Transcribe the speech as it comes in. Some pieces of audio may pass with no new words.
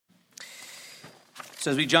So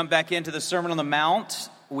as we jump back into the Sermon on the Mount,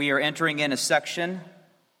 we are entering in a section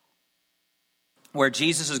where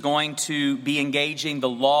Jesus is going to be engaging the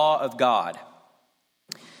law of God.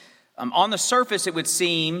 On the surface, it would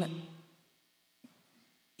seem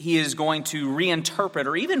he is going to reinterpret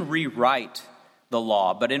or even rewrite the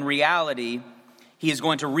law. But in reality, he is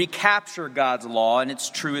going to recapture God's law in its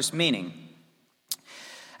truest meaning.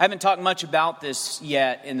 I haven't talked much about this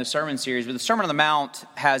yet in the sermon series, but the Sermon on the Mount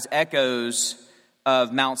has echoes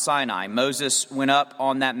of Mount Sinai. Moses went up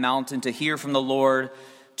on that mountain to hear from the Lord,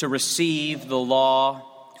 to receive the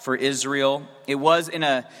law for Israel. It was, in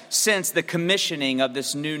a sense, the commissioning of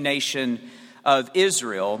this new nation of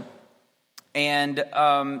Israel. And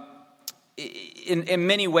in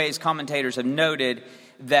many ways, commentators have noted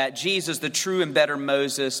that Jesus, the true and better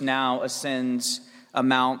Moses, now ascends a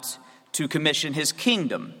mount to commission his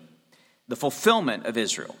kingdom, the fulfillment of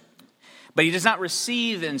Israel. But he does not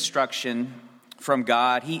receive instruction from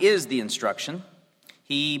God. He is the instruction.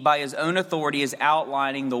 He, by his own authority, is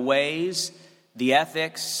outlining the ways, the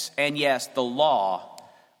ethics, and yes, the law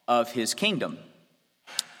of his kingdom.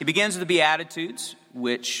 He begins with the Beatitudes,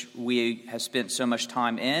 which we have spent so much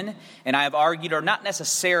time in, and I have argued are not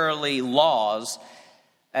necessarily laws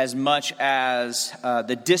as much as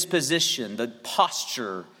the disposition, the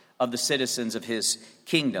posture of the citizens of his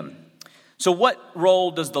kingdom. So what role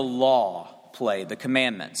does the law play, the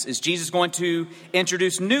commandments? Is Jesus going to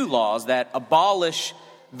introduce new laws that abolish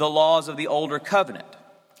the laws of the older covenant?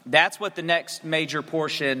 That's what the next major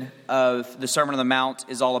portion of the Sermon on the Mount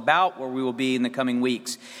is all about, where we will be in the coming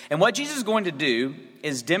weeks. And what Jesus is going to do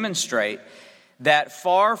is demonstrate that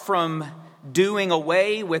far from doing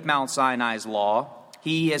away with Mount Sinai's law,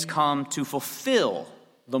 he has come to fulfill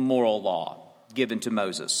the moral law given to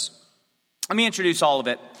Moses. Let me introduce all of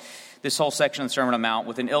it, this whole section of the Sermon on the Mount,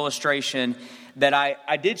 with an illustration that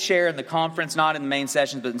I did share in the conference, not in the main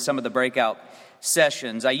sessions, but in some of the breakout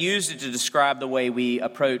sessions. I used it to describe the way we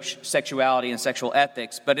approach sexuality and sexual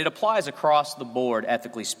ethics, but it applies across the board,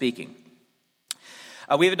 ethically speaking.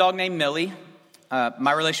 We have a dog named Millie.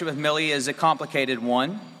 My relationship with Millie is a complicated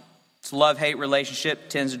one. It's a love-hate relationship,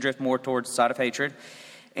 tends to drift more towards the side of hatred.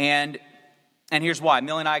 And here's why.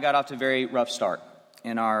 Millie and I got off to a very rough start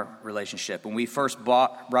in our relationship. When we first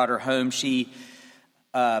brought her home, she's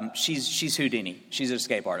Houdini. She's an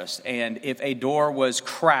escape artist. And if a door was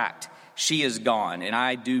cracked, she is gone. And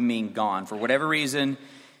I do mean gone. For whatever reason,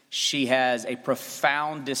 she has a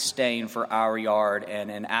profound disdain for our yard and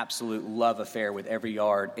an absolute love affair with every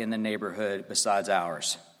yard in the neighborhood besides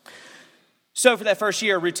ours. So for that first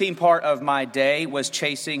year, a routine part of my day was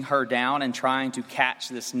chasing her down and trying to catch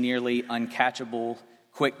this nearly uncatchable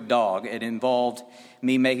quick dog. It involved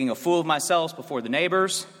me making a fool of myself before the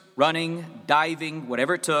neighbors, running, diving,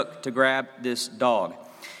 whatever it took to grab this dog.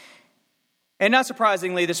 And not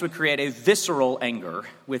surprisingly, this would create a visceral anger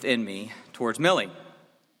within me towards Millie.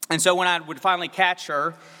 And so when I would finally catch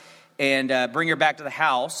her and bring her back to the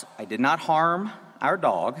house, I did not harm our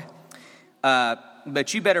dog,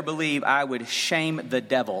 but you better believe I would shame the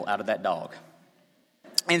devil out of that dog.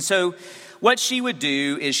 And so what she would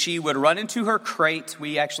do is she would run into her crate.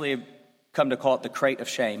 We actually have come to call it the crate of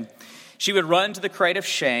shame. She would run to the crate of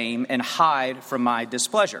shame and hide from my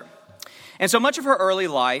displeasure. And so much of her early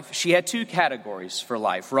life, she had two categories for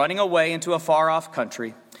life: running away into a far-off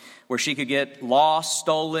country where she could get lost,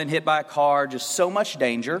 stolen, hit by a car, just so much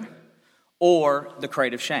danger, or the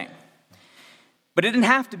crate of shame. But it didn't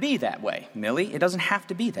have to be that way, Millie. It doesn't have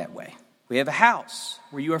to be that way. We have a house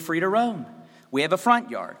where you are free to roam. We have a front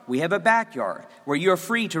yard. We have a backyard where you are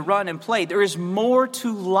free to run and play. There is more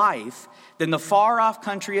to life than the far-off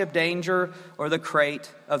country of danger or the crate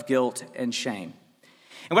of guilt and shame.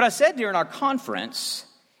 And what I said during our conference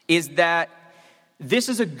is that this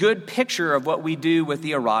is a good picture of what we do with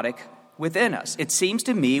the erotic within us. It seems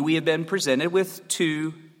to me we have been presented with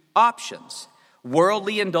two options: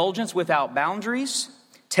 worldly indulgence without boundaries,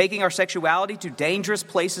 taking our sexuality to dangerous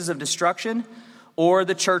places of destruction, or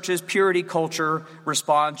the church's purity culture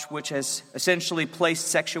response, which has essentially placed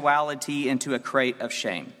sexuality into a crate of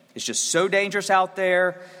shame. It's just so dangerous out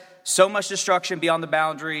there, so much destruction beyond the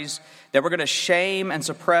boundaries, that we're going to shame and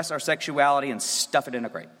suppress our sexuality and stuff it in a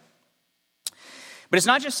crate. But it's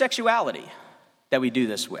not just sexuality that we do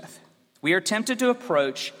this with. We are tempted to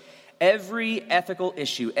approach every ethical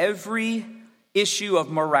issue, every issue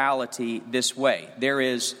of morality this way. There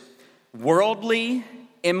is worldly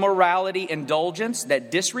immorality indulgence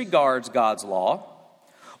that disregards God's law,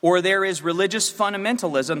 or there is religious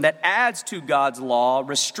fundamentalism that adds to God's law,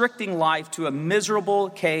 restricting life to a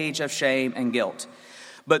miserable cage of shame and guilt.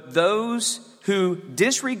 But those who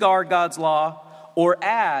disregard God's law or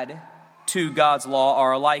add to God's law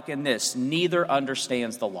are alike in this: neither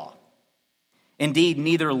understands the law. Indeed,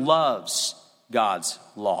 neither loves God's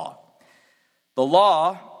law. The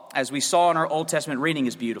law, as we saw in our Old Testament reading,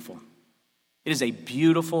 is beautiful. It is a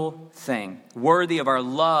beautiful thing, worthy of our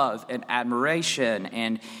love and admiration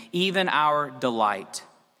and even our delight.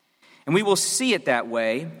 And we will see it that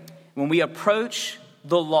way when we approach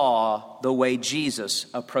the law the way Jesus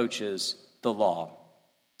approaches the law.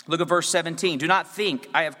 Look at verse 17. Do not think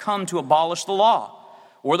I have come to abolish the law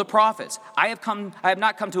or the prophets. I have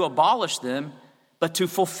not come to abolish them, but to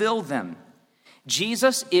fulfill them.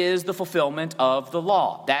 Jesus is the fulfillment of the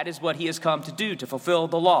law. That is what he has come to do, to fulfill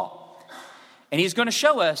the law. And he's going to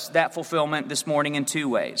show us that fulfillment this morning in two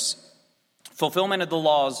ways: fulfillment of the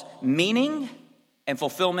law's meaning and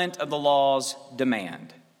fulfillment of the law's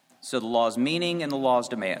demand. So the law's meaning and the law's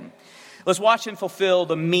demand. Let's watch him fulfill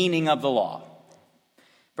the meaning of the law.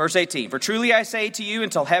 Verse 18, for truly I say to you,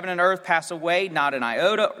 until heaven and earth pass away, not an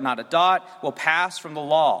iota, not a dot will pass from the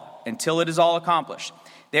law until it is all accomplished.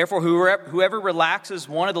 Therefore, whoever relaxes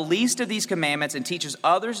one of the least of these commandments and teaches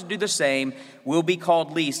others to do the same will be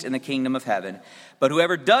called least in the kingdom of heaven. But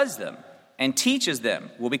whoever does them and teaches them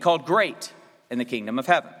will be called great in the kingdom of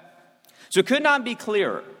heaven. So it could not be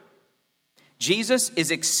clearer. Jesus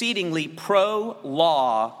is exceedingly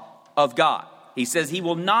pro-law of God. He says he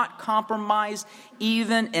will not compromise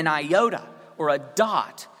even an iota or a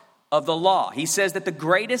dot of the law. He says that the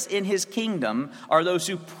greatest in his kingdom are those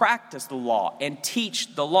who practice the law and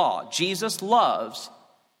teach the law. Jesus loves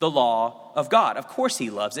the law of God. Of course he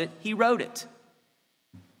loves it. He wrote it.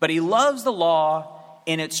 But he loves the law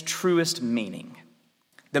in its truest meaning,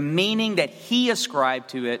 the meaning that he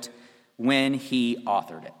ascribed to it when he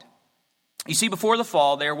authored it. You see, before the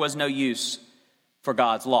fall, there was no use for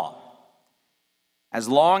God's law. As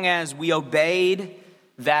long as we obeyed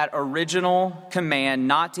that original command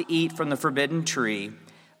not to eat from the forbidden tree,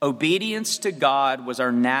 obedience to God was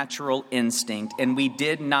our natural instinct, and we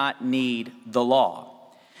did not need the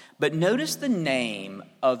law. But notice the name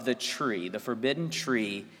of the tree, the forbidden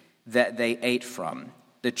tree that they ate from.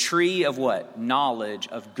 The tree of what? Knowledge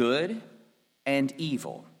of good and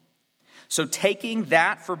evil. So taking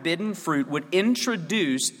that forbidden fruit would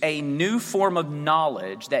introduce a new form of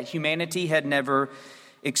knowledge that humanity had never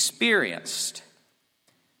experienced.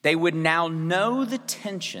 They would now know the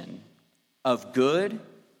tension of good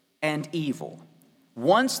and evil.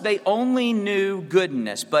 Once they only knew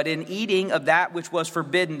goodness, but in eating of that which was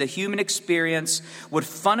forbidden, the human experience would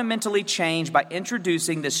fundamentally change by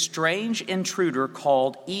introducing this strange intruder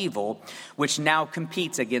called evil, which now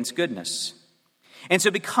competes against goodness. And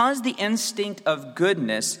so because the instinct of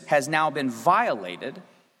goodness has now been violated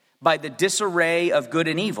by the disarray of good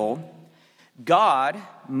and evil, God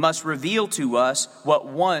must reveal to us what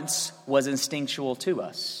once was instinctual to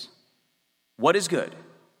us. What is good?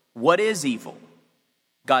 What is evil?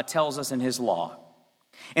 God tells us in his law.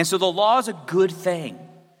 And so the law is a good thing,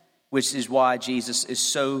 which is why Jesus is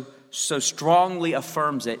so strongly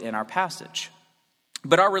affirms it in our passage.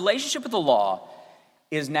 But our relationship with the law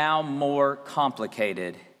is now more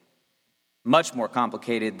complicated, much more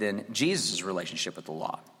complicated than Jesus' relationship with the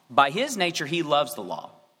law. By his nature, he loves the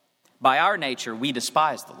law. By our nature, we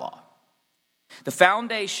despise the law. The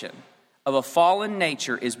foundation of a fallen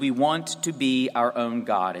nature is we want to be our own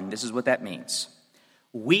God, and this is what that means.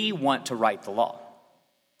 We want to write the law.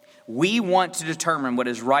 We want to determine what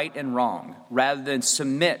is right and wrong, rather than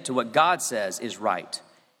submit to what God says is right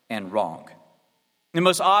and wrong. The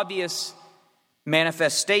most obvious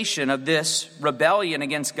manifestation of this rebellion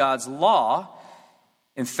against God's law,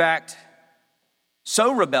 in fact,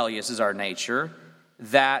 so rebellious is our nature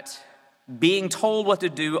that being told what to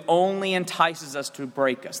do only entices us to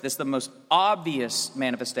break us. This is the most obvious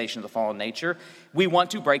manifestation of the fallen nature. We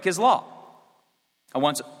want to break his law. I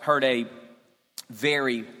once heard a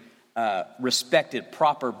very respected,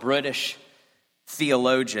 proper British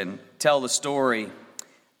theologian tell the story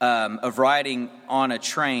of riding on a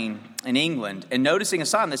train in England and noticing a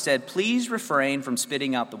sign that said, "Please refrain from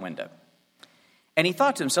spitting out the window." And he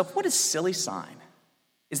thought to himself, what a silly sign.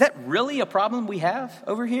 Is that really a problem we have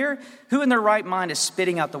over here? Who in their right mind is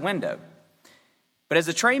spitting out the window? But as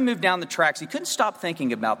the train moved down the tracks, he couldn't stop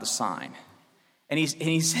thinking about the sign. And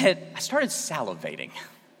he said, I started salivating.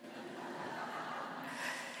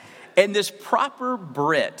 And this proper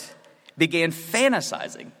Brit began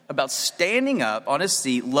fantasizing about standing up on his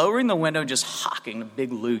seat, lowering the window, and just hocking a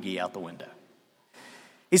big loogie out the window.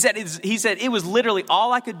 He said it was literally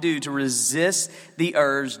all I could do to resist the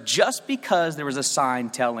urge just because there was a sign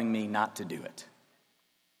telling me not to do it.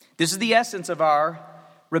 This is the essence of our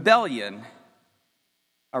rebellion,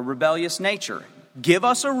 our rebellious nature. Give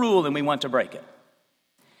us a rule and we want to break it.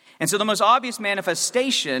 And so the most obvious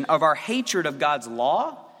manifestation of our hatred of God's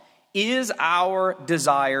law is our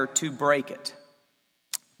desire to break it.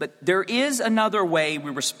 But there is another way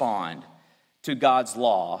we respond to God's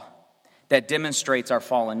law that demonstrates our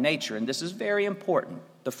fallen nature, and this is very important.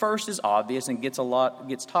 The first is obvious and gets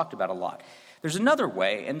talked about a lot. There's another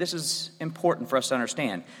way, and this is important for us to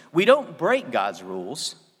understand. We don't break God's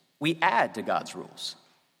rules, we add to God's rules.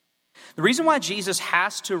 The reason why Jesus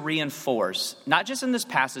has to reinforce, not just in this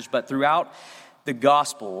passage, but throughout the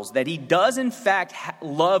Gospels, that he does in fact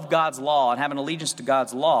love God's law and have an allegiance to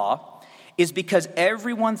God's law, is because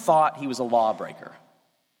everyone thought he was a lawbreaker.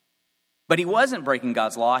 But he wasn't breaking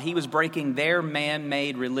God's law, he was breaking their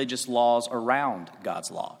man-made religious laws around God's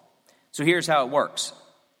law. So here's how it works.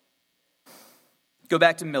 Go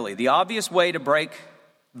back to Millie. The obvious way to break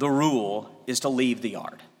the rule is to leave the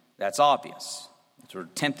yard. That's obvious. That's what we're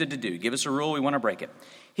tempted to do. Give us a rule, we want to break it.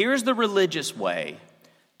 Here's the religious way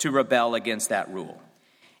to rebel against that rule.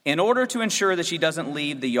 In order to ensure that she doesn't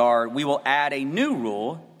leave the yard, we will add a new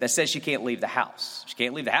rule that says she can't leave the house. She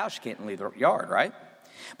can't leave the house, she can't leave the yard, right?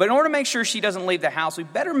 But in order to make sure she doesn't leave the house, we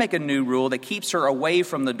better make a new rule that keeps her away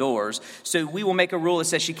from the doors. So we will make a rule that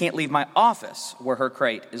says she can't leave my office where her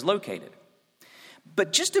crate is located.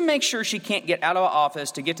 But just to make sure she can't get out of the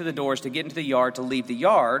office, to get to the doors, to get into the yard, to leave the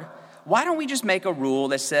yard, why don't we just make a rule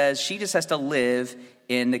that says she just has to live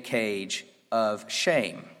in the cage of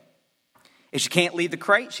shame? If she can't leave the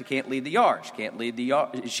crate, she can't leave the yard. She can't leave the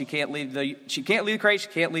yard. She can't leave the crate. She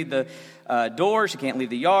can't leave the door. She can't leave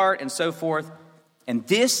the yard, and so forth. And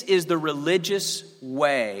this is the religious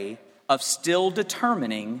way of still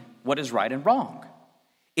determining what is right and wrong.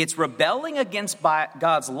 It's rebelling against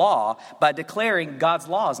God's law by declaring God's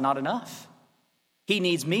law is not enough. He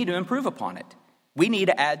needs me to improve upon it. We need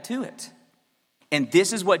to add to it. And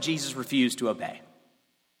this is what Jesus refused to obey.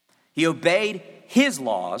 He obeyed his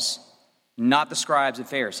laws, not the scribes and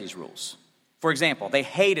Pharisees' rules. For example, they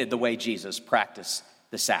hated the way Jesus practiced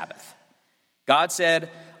the Sabbath. God said,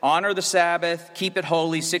 honor the Sabbath, keep it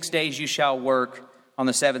holy, 6 days you shall work, on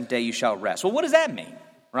the seventh day you shall rest. Well, what does that mean,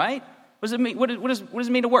 right? What does it mean? What does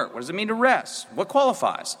it mean to work? What does it mean to rest? What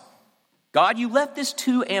qualifies? God, you left this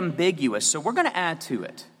too ambiguous, so we're going to add to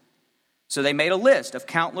it. So they made a list of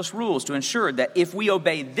countless rules to ensure that if we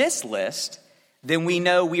obey this list, then we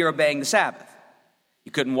know we are obeying the Sabbath.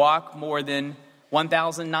 You couldn't walk more than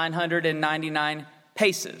 1,999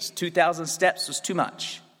 paces. 2,000 steps was too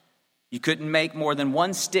much. You couldn't make more than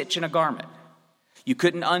one stitch in a garment. You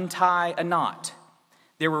couldn't untie a knot.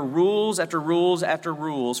 There were rules after rules after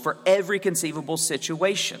rules for every conceivable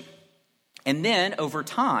situation. And then, over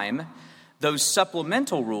time, those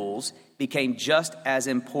supplemental rules became just as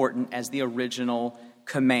important as the original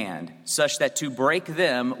command, such that to break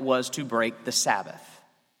them was to break the Sabbath.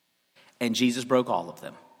 And Jesus broke all of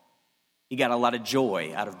them. He got a lot of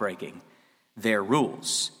joy out of breaking their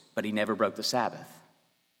rules, but he never broke the Sabbath.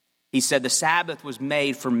 He said the Sabbath was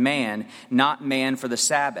made for man, not man for the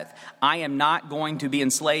Sabbath. I am not going to be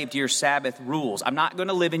enslaved to your Sabbath rules. I'm not going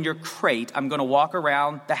to live in your crate. I'm going to walk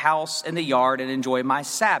around the house and the yard and enjoy my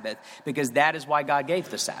Sabbath, because that is why God gave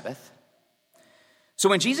the Sabbath. So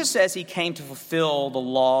when Jesus says he came to fulfill the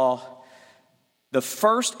law, the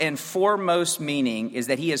first and foremost meaning is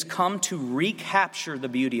that he has come to recapture the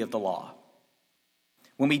beauty of the law.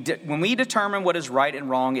 When we determine what is right and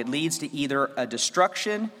wrong, it leads to either a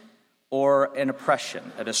destruction or an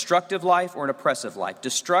oppression, a destructive life or an oppressive life.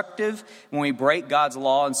 Destructive when we break God's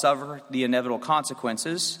law and suffer the inevitable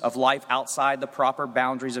consequences of life outside the proper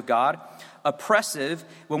boundaries of God. Oppressive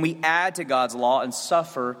when we add to God's law and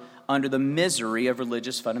suffer under the misery of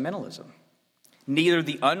religious fundamentalism. Neither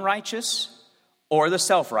the unrighteous or the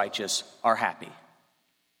self-righteous are happy.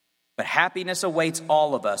 But happiness awaits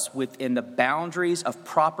all of us within the boundaries of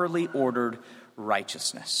properly ordered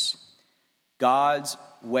righteousness. God's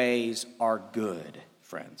ways are good,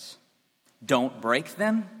 friends. Don't break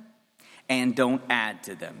them and don't add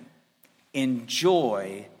to them.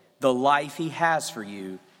 Enjoy the life he has for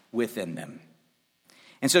you within them.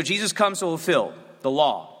 And so Jesus comes to fulfill the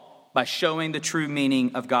law by showing the true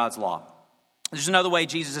meaning of God's law. There's another way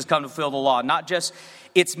Jesus has come to fulfill the law, not just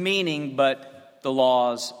its meaning, but the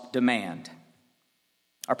law's demand.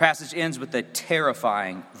 Our passage ends with a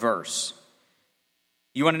terrifying verse.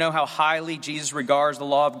 You want to know how highly Jesus regards the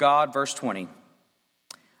law of God? Verse 20.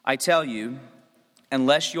 I tell you,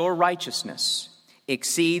 unless your righteousness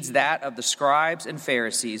exceeds that of the scribes and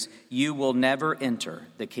Pharisees, you will never enter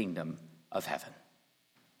the kingdom of heaven.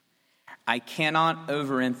 I cannot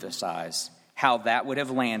overemphasize how that would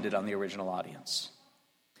have landed on the original audience.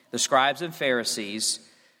 The scribes and Pharisees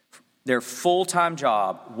Their full-time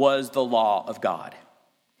job was the law of God.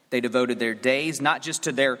 They devoted their days not just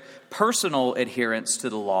to their personal adherence to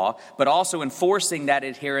the law, but also enforcing that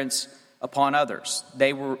adherence upon others.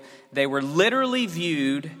 They were literally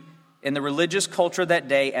viewed in the religious culture of that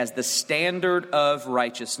day as the standard of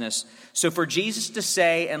righteousness. So for Jesus to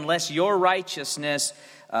say, unless your righteousness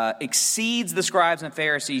exceeds the scribes and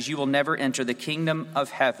Pharisees, you will never enter the kingdom of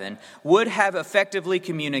heaven, would have effectively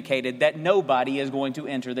communicated that nobody is going to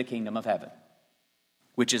enter the kingdom of heaven,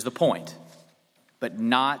 which is the point, but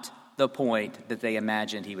not the point that they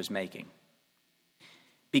imagined he was making.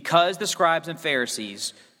 Because the scribes and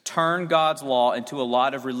Pharisees turned God's law into a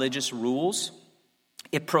lot of religious rules,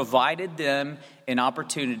 it provided them an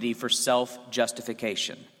opportunity for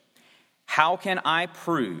self-justification. How can I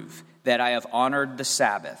prove that I have honored the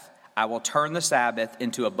Sabbath? I will turn the Sabbath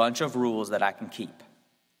into a bunch of rules that I can keep.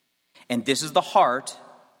 And this is the heart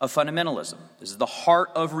of fundamentalism. This is the heart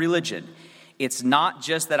of religion. It's not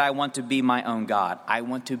just that I want to be my own God. I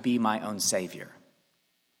want to be my own Savior.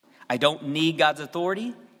 I don't need God's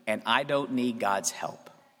authority, and I don't need God's help.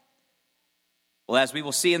 Well, as we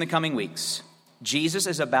will see in the coming weeks, Jesus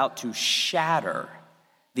is about to shatter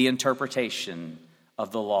the interpretation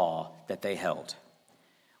of the law that they held.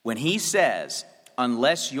 When he says,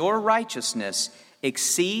 unless your righteousness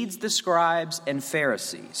exceeds the scribes and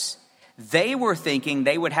Pharisees, they were thinking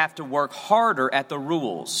they would have to work harder at the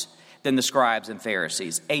rules than the scribes and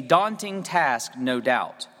Pharisees. A daunting task, no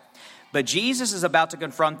doubt. But Jesus is about to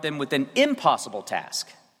confront them with an impossible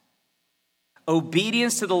task.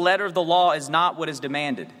 Obedience to the letter of the law is not what is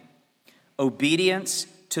demanded. Obedience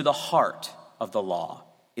to the heart of the law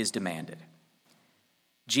is demanded.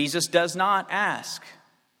 Jesus does not ask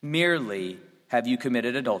merely, have you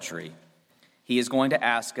committed adultery? He is going to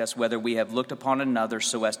ask us whether we have looked upon another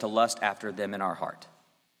so as to lust after them in our heart.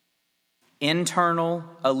 Internal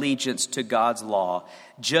allegiance to God's law,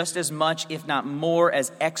 just as much, if not more,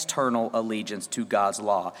 as external allegiance to God's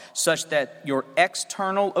law, such that your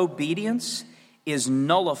external obedience is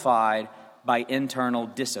nullified by internal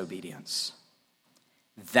disobedience.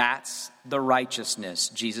 That's the righteousness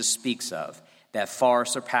Jesus speaks of that far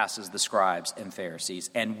surpasses the scribes and Pharisees,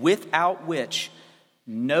 and without which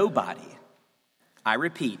nobody, I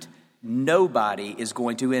repeat, nobody is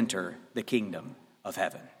going to enter the kingdom of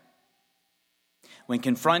heaven. When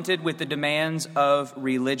confronted with the demands of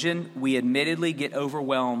religion, we admittedly get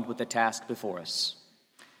overwhelmed with the task before us.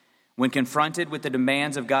 When confronted with the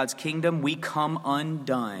demands of God's kingdom, we come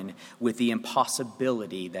undone with the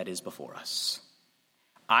impossibility that is before us.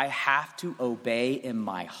 I have to obey in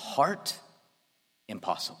my heart.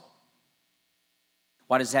 Impossible.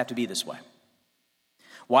 Why does it have to be this way?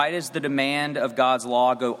 Why does the demand of God's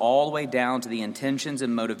law go all the way down to the intentions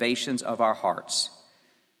and motivations of our hearts?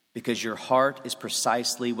 Because your heart is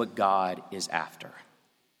precisely what God is after.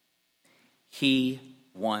 He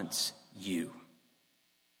wants you.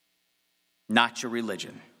 Not your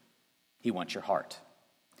religion. He wants your heart.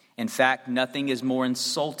 In fact, nothing is more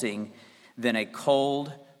insulting than a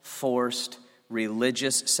cold, forced,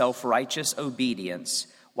 religious, self-righteous obedience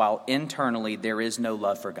while internally there is no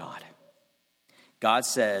love for God. God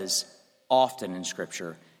says often in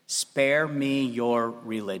Scripture, spare me your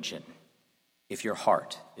religion if your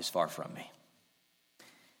heart is far from me.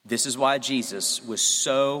 This is why Jesus was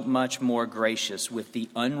so much more gracious with the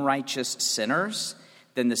unrighteous sinners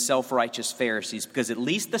than the self-righteous Pharisees, because at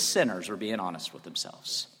least the sinners were being honest with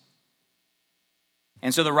themselves.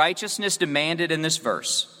 And so the righteousness demanded in this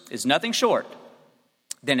verse is nothing short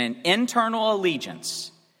than an internal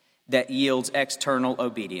allegiance that yields external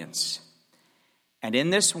obedience. And in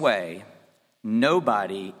this way,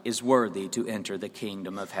 nobody is worthy to enter the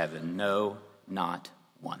kingdom of heaven. No, not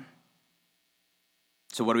one.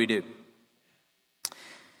 So what do?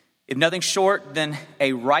 If nothing short than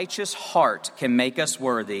a righteous heart can make us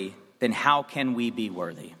worthy, then how can we be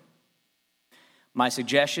worthy? My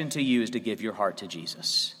suggestion to you is to give your heart to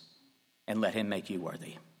Jesus and let him make you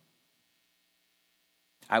worthy.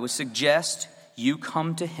 I would suggest you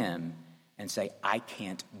come to him and say, I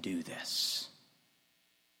can't do this.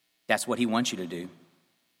 That's what he wants you to do.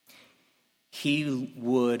 He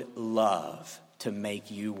would love to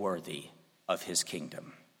make you worthy of his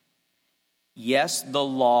kingdom. Yes, the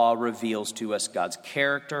law reveals to us God's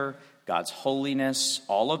character, God's holiness,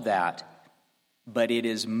 all of that, but it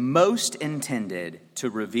is most intended to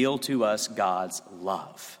reveal to us God's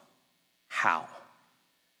love. How?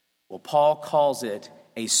 Well, Paul calls it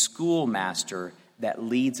a schoolmaster that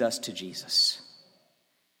leads us to Jesus.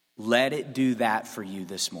 Let it do that for you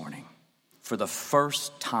this morning, for the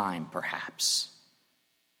first time perhaps.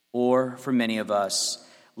 Or for many of us,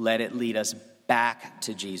 let it lead us back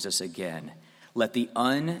to Jesus again. Let the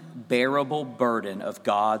unbearable burden of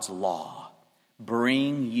God's law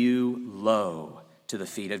bring you low to the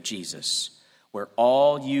feet of Jesus, where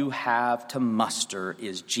all you have to muster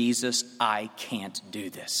is, Jesus, I can't do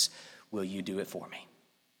this. Will you do it for me?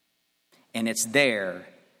 And it's there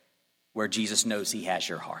where Jesus knows he has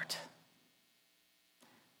your heart.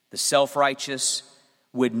 The self-righteous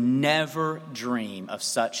would never dream of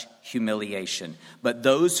such humiliation. But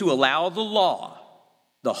those who allow the law,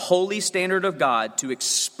 the holy standard of God, to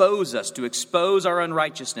expose us, to expose our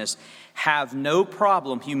unrighteousness, have no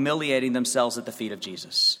problem humiliating themselves at the feet of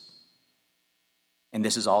Jesus. And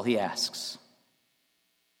this is all he asks.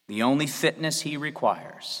 The only fitness he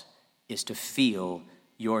requires is to feel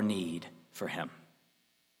your need for him.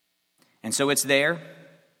 And so it's there,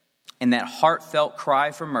 in that heartfelt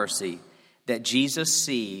cry for mercy, that Jesus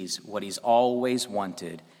sees what he's always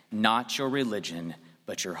wanted, not your religion,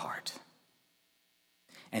 but your heart.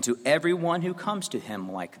 And to everyone who comes to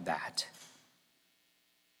him like that,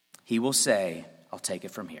 he will say, I'll take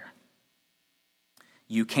it from here.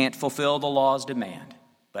 You can't fulfill the law's demand,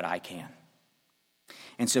 but I can.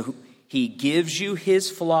 And so he gives you his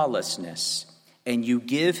flawlessness, and you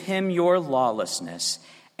give him your lawlessness,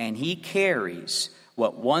 and he carries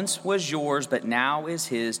what once was yours but now is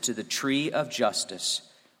his to the tree of justice,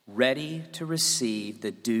 ready to receive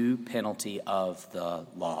the due penalty of the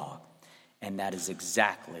law. And that is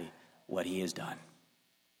exactly what he has done.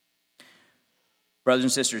 Brothers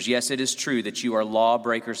and sisters, yes, it is true that you are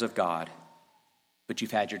lawbreakers of God, but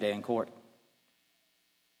you've had your day in court.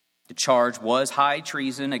 The charge was high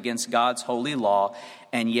treason against God's holy law,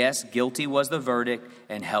 and yes, guilty was the verdict,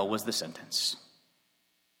 and hell was the sentence.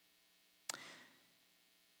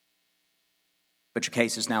 But your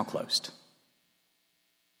case is now closed.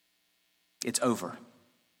 It's over.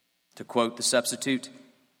 To quote the substitute,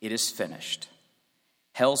 it is finished.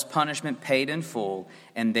 Hell's punishment paid in full,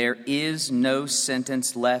 and there is no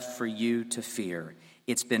sentence left for you to fear.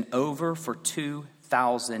 It's been over for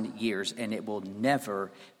 2,000 years, and it will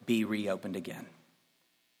never be reopened again.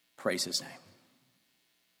 Praise his name.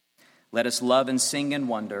 Let us love and sing and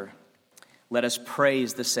wonder. Let us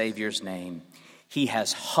praise the Savior's name. He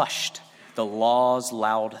has hushed the law's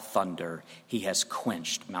loud thunder. He has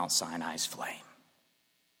quenched Mount Sinai's flame.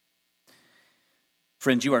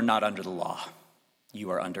 Friends, you are not under the law.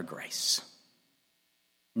 You are under grace.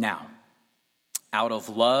 Now, out of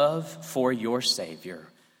love for your Savior,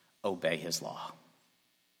 obey his law.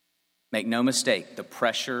 Make no mistake, the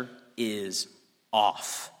pressure is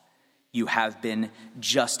off. You have been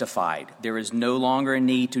justified. There is no longer a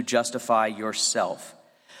need to justify yourself.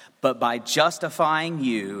 But by justifying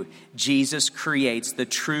you, Jesus creates the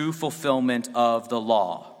true fulfillment of the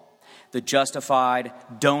law. The justified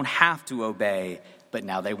don't have to obey, but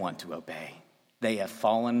now they want to obey. They have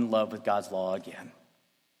fallen in love with God's law again.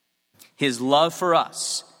 His love for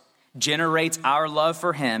us generates our love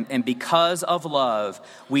for him, and because of love,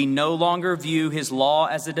 we no longer view his law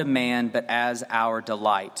as a demand, but as our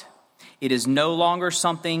delight. It is no longer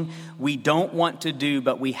something we don't want to do,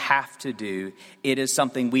 but we have to do. It is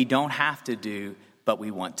something we don't have to do, but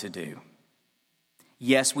we want to do.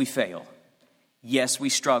 Yes, we fail. Yes, we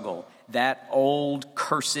struggle. That old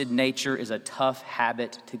cursed nature is a tough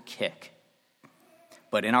habit to kick.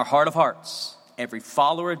 But in our heart of hearts, every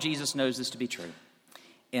follower of Jesus knows this to be true.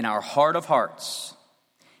 In our heart of hearts,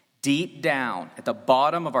 deep down at the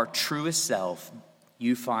bottom of our truest self,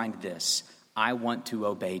 you find this: I want to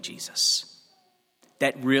obey Jesus.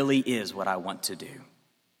 That really is what I want to do.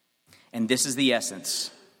 And this is the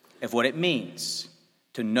essence of what it means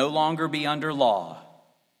to no longer be under law,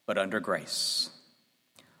 but under grace.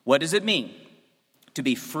 What does it mean to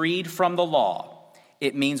be freed from the law?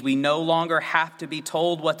 It means we no longer have to be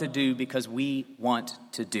told what to do because we want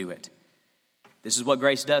to do it. This is what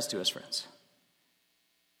grace does to us, friends.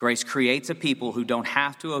 Grace creates a people who don't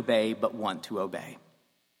have to obey, but want to obey.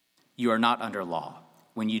 You are not under law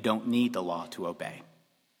when you don't need the law to obey.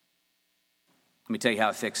 Let me tell you how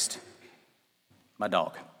I fixed my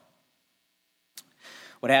dog.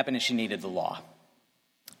 What happened is she needed the law.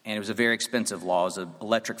 And it was a very expensive law. It was an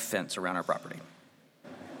electric fence around our property.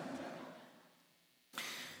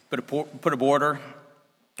 Put a border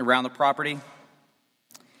around the property.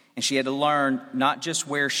 And she had to learn not just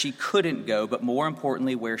where she couldn't go, but more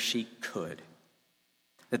importantly, where she could.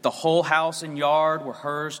 That the whole house and yard were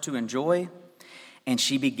hers to enjoy, and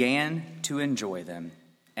she began to enjoy them.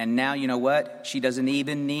 And now, you know what? She doesn't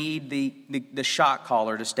even need the shock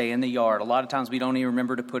collar to stay in the yard. A lot of times we don't even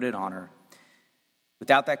remember to put it on her.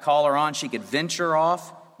 Without that collar on, she could venture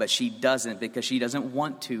off, but she doesn't because she doesn't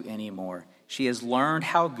want to anymore. She has learned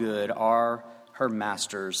how good our her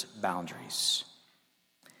master's boundaries.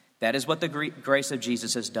 That is what the grace of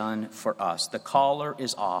Jesus has done for us. The collar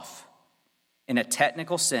is off. In a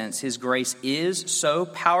technical sense, his grace is so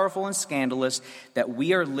powerful and scandalous that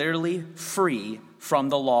we are literally free from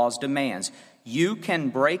the law's demands. You can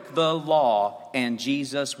break the law and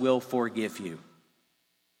Jesus will forgive you.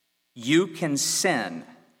 You can sin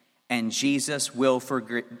and Jesus will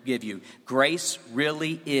forgive you. Grace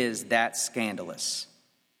really is that scandalous.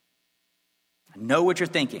 I know what you're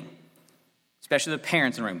thinking, especially the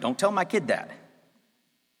parents in the room. Don't tell my kid that.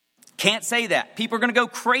 Can't say that. People are going to go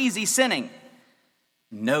crazy sinning.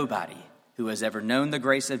 Nobody who has ever known the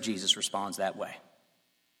grace of Jesus responds that way.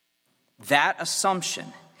 That assumption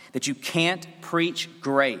that you can't preach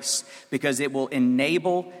grace because it will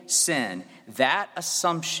enable sin, that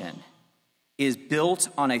assumption is built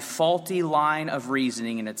on a faulty line of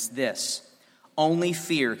reasoning, and it's this: only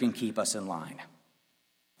fear can keep us in line.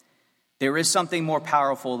 There is something more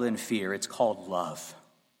powerful than fear. It's called love.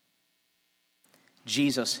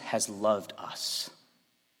 Jesus has loved us,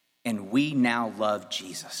 and we now love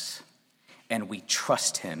Jesus, and we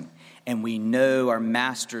trust him, and we know our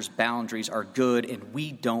master's boundaries are good, and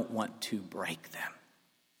we don't want to break them.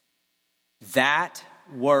 That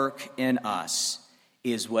work in us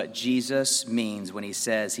is what Jesus means when he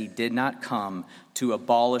says he did not come to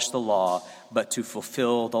abolish the law, but to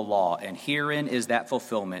fulfill the law. And herein is that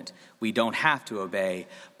fulfillment. We don't have to obey,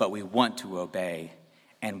 but we want to obey.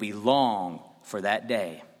 And we long for that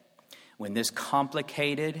day when this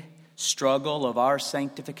complicated struggle of our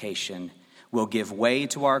sanctification will give way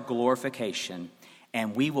to our glorification,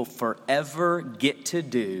 and we will forever get to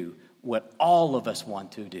do what all of us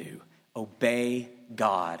want to do: obey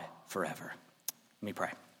God forever. Let me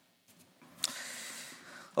pray.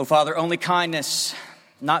 Oh, Father, only kindness,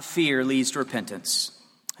 not fear, leads to repentance.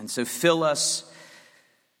 And so fill us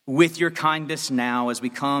with your kindness now as we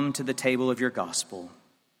come to the table of your gospel.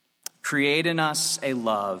 Create in us a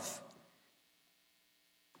love.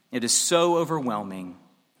 It is so overwhelming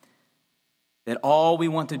that all we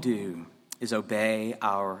want to do is obey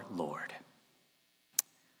our Lord.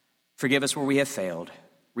 Forgive us where we have failed.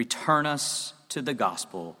 Return us to the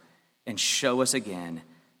gospel and show us again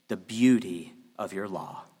the beauty of your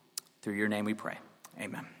law. Through your name we pray.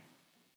 Amen.